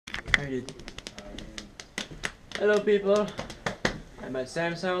excited. Hello people, I'm at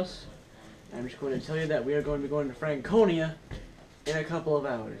Sam's house. I'm just going to tell you that we are going to be going to Franconia in a couple of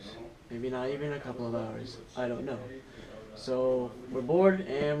hours. Maybe not even a couple of hours, I don't know. So we're bored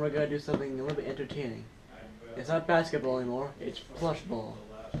and we're going to do something a little bit entertaining. It's not basketball anymore, it's plush ball.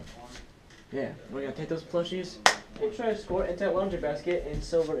 Yeah, we're going to take those plushies and try to score into that laundry basket, and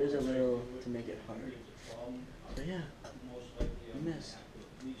silver is a little to make it hard. So yeah, we missed.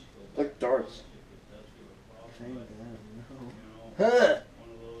 Like darts. Huh.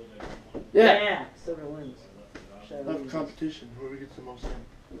 Yeah. Silver wins. Love competition. Whoever gets the most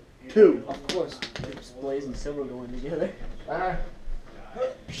in. 2. Of course. Blaze and silver going together. Ah.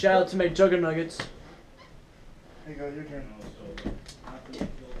 Shout out to my Juggernuggets. Here you go, your turn.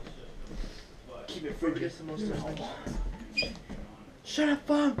 Keep it free. Gets the most in. Shut up,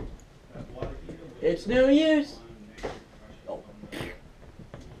 Bob. It's New Year's. Oh.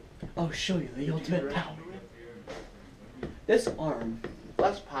 I'll show you the ultimate power. This arm.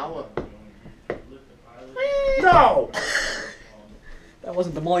 Less power. No! That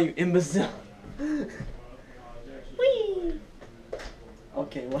wasn't the mall, you imbecile. Whee!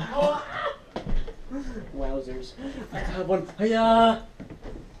 Okay, wow. Wowzers. I got one. Hiya!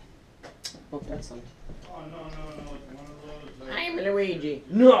 Oh, that's something. I'm Luigi.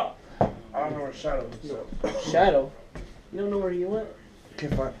 No! I don't know where Shadow is. So. Shadow? You don't know where he went?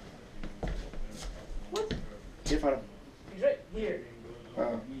 Can't find. What? Can't find him. He's right here.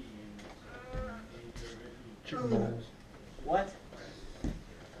 Chicken balls. What?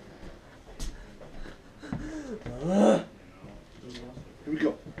 Here we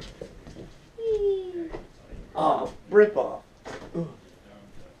go. Oh, rip off.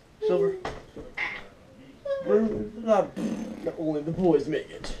 Silver. Not only the boys make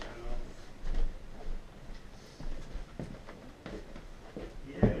it.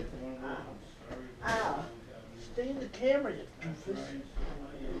 Ah, stay in the camera, you doofus.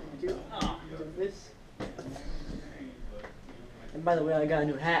 Doofus. And by the way, I got a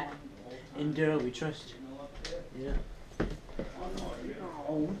new hat. In Daryl we trust. Yeah.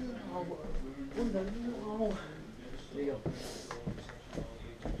 Oh, no. There you go.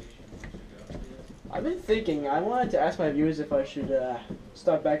 I've been thinking, I wanted to ask my viewers if I should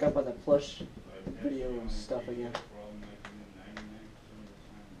start back up on the plush video stuff again.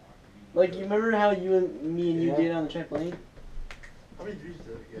 Like, you remember how me and you did on the trampoline? How many views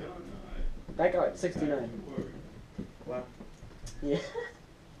did it get? That got 69. Wow. Yeah.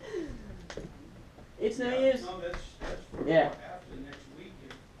 It's New Year's. Yeah.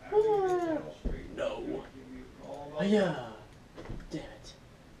 No. Oh, yeah. Damn it.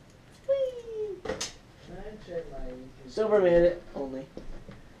 Whee! Silver made it, only.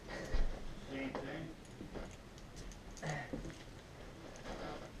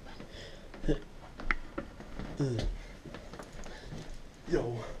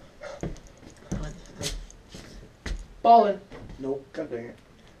 Yo. Ballin'. Nope. God dang it.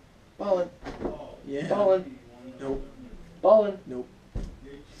 Ballin'. Yeah. Ballin'. Nope. Ballin'. Nope.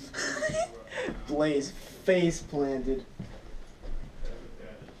 Blaze face planted.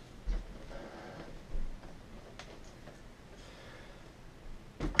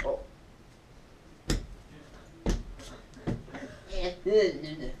 Oh.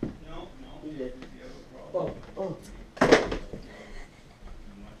 Oh. Oh.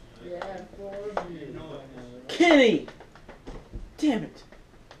 Kenny! Damn it.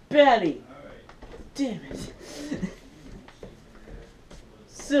 Batty! Damn it.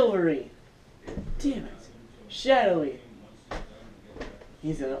 Silvery! Damn it. Shadowy!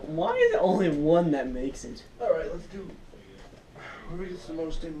 Why is there only one that makes it? Alright, let's do. Whoever gets the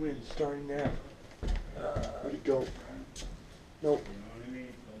most in wins, starting now. Where'd it go? Nope.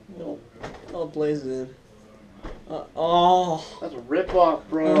 Nope. I'll blaze it in. Oh! That's a rip off,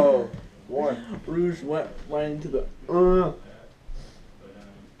 bro. 1. Rouge went into the. To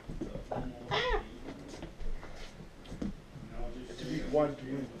beat 1 to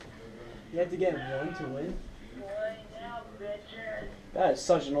win. You have to get one to win? That is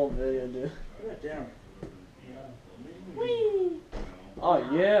such an old video, dude. Put that down. Whee! Oh,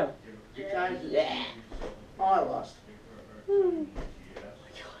 yeah. Yeah. Oh, I lost. Oh my god.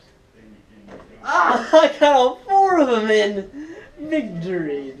 Ah! I got all 4 of them in!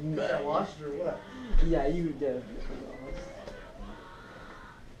 Victory! I lost or what? Yeah, you did.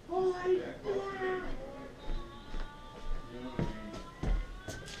 Oh my god.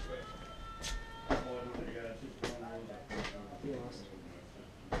 You lost.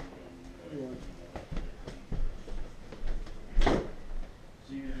 Yeah.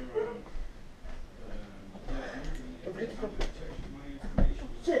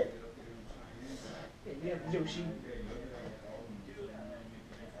 Shit. Yoshi.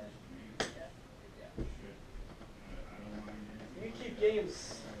 You keep getting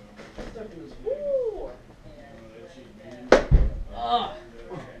stuck in this. Woo! Ah!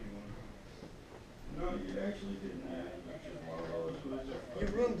 No, you actually didn't. You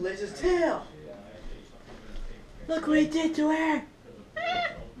ruined Blaze's tail! Look what he did to her!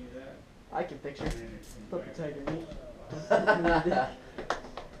 I can picture. Flip the tiger meat.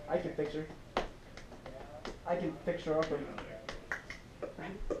 I can picture. I can picture up her.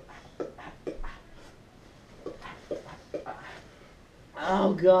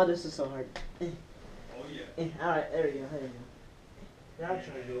 Oh god, this is so hard. Oh yeah. Alright, there we go, there we go. Yeah, I'm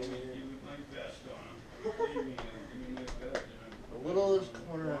trying to do it. Give it my best on him. Give me my best. A little of this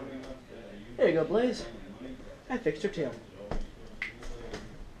corner on it. There you go, Blaze. I fixed your tail.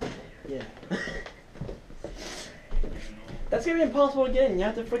 Yeah. That's gonna be impossible to get in. You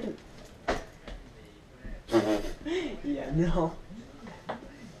have to freaking. Yeah, no.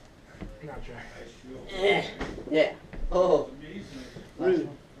 Not try. Yeah. Oh. Rude.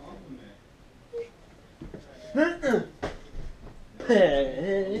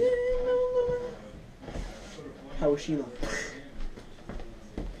 Hiroshima.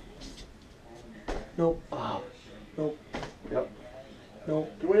 Nope. Oh. Nope. Yep.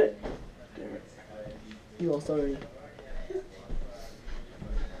 Nope. Doing it. Damn it. You lost already.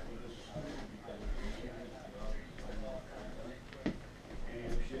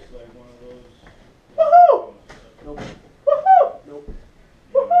 Woohoo! Nope. Woohoo! Nope.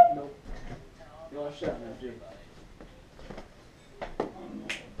 Nope. You lost shot now, Jake.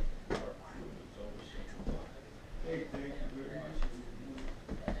 Hey, thank you very much.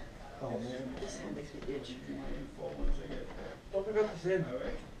 Oh man, this hand makes me itch. Don't pick up this in.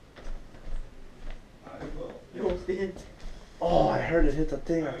 I will. You almost did. Oh, I heard it hit the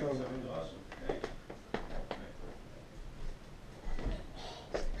thing. I thought it was Awesome. Thanks.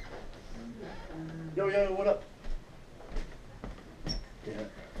 Yo, what up? Yeah.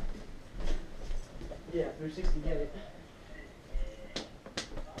 Yeah, 360, get it.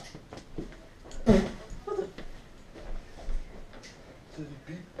 What the? This is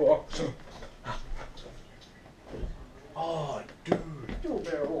beatboxer. Oh, dude. Dual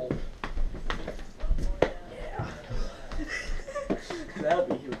barrel. Yeah. That'll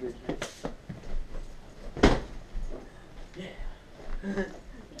be huge. Yeah.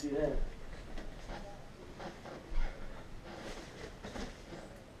 Do that.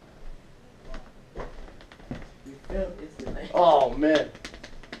 You failed instantly. Oh, man.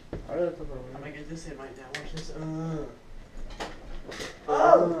 I really thought I that might get this in right now. Watch this.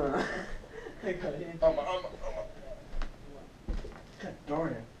 Oh! I got it. God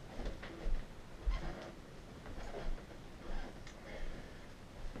darn it.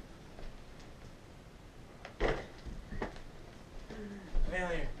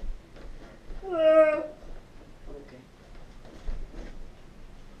 Failure. Okay.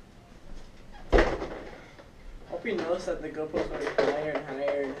 Hope you notice that the GoPro's going higher and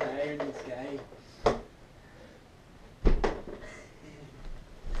higher and higher in the sky.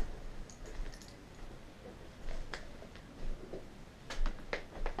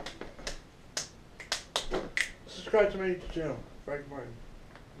 Subscribe to my YouTube channel, Frank Martin.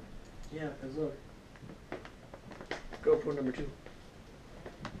 Yeah, cause look. GoPro number 2.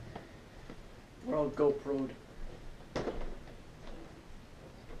 We're all GoPro'd.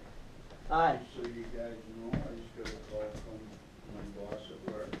 Hi. So you guys know, I just got a call from my boss at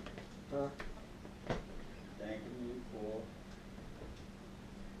work, thanking me for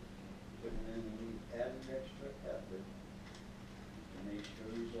putting in the added extra effort to make sure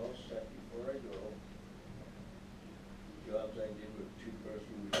he's all set before I go. The jobs I did were 2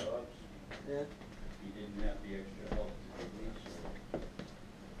 personal jobs. Yeah. He didn't have the extra help to do me, so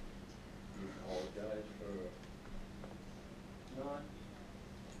he apologized for not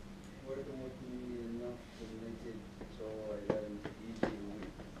working with me enough to make it so I had an easier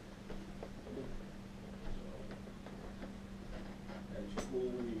week. So that's cool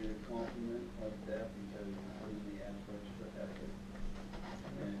when you get a compliment like that because you put in the extra effort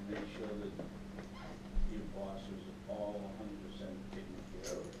and make sure that your boss is all 100% taken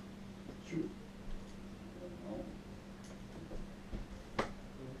care of. True.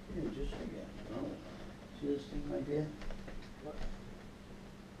 You just again, see this thing right there?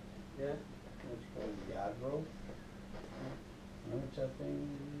 Yeah. That's called yard rope. How much that thing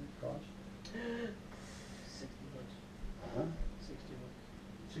cost? 60 bucks. Huh? 60 bucks.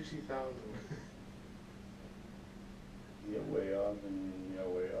 60,000. You're way off and you're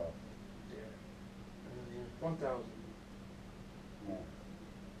way off. Yeah. 1,000. No.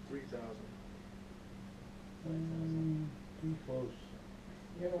 3,000. Too close.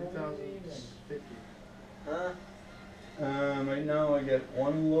 3,050. Huh? Right now I got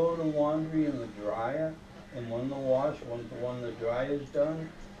one load of laundry in the dryer and one in the wash. Once the one in the dryer's done,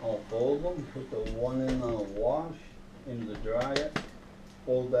 I'll fold them, put the one in the wash into the dryer,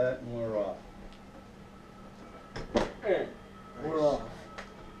 fold that, and we're off. We're off.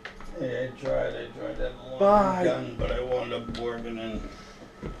 Yeah, I tried that Bye. laundry gun, but I wound up working in.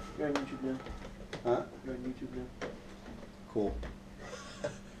 You're on YouTube now. Huh? You're on YouTube now. Cool.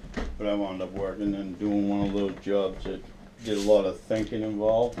 But I wound up working and doing one of those jobs that did a lot of thinking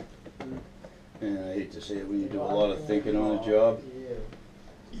involved. And I hate to say it, when you do a lot of thinking on a job,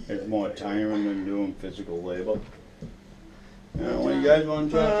 it's more tiring than doing physical labor. When you guys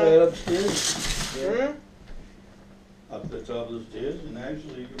want to drop that upstairs? Yeah. Up the top of the stairs, and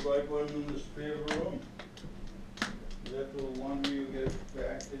actually you could probably put them in the spare room. That's the laundry you get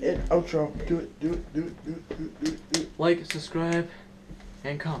back in. Outro. Do it. Like, subscribe,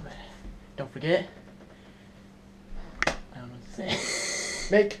 and comment. Don't forget. I don't know what to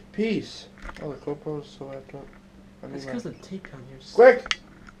say. Make peace. Oh, the GoPro's still after. It's because the tape down here is. Quick!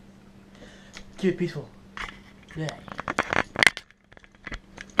 Keep it peaceful. Yeah.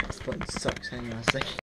 This button sucks. Hang on a second.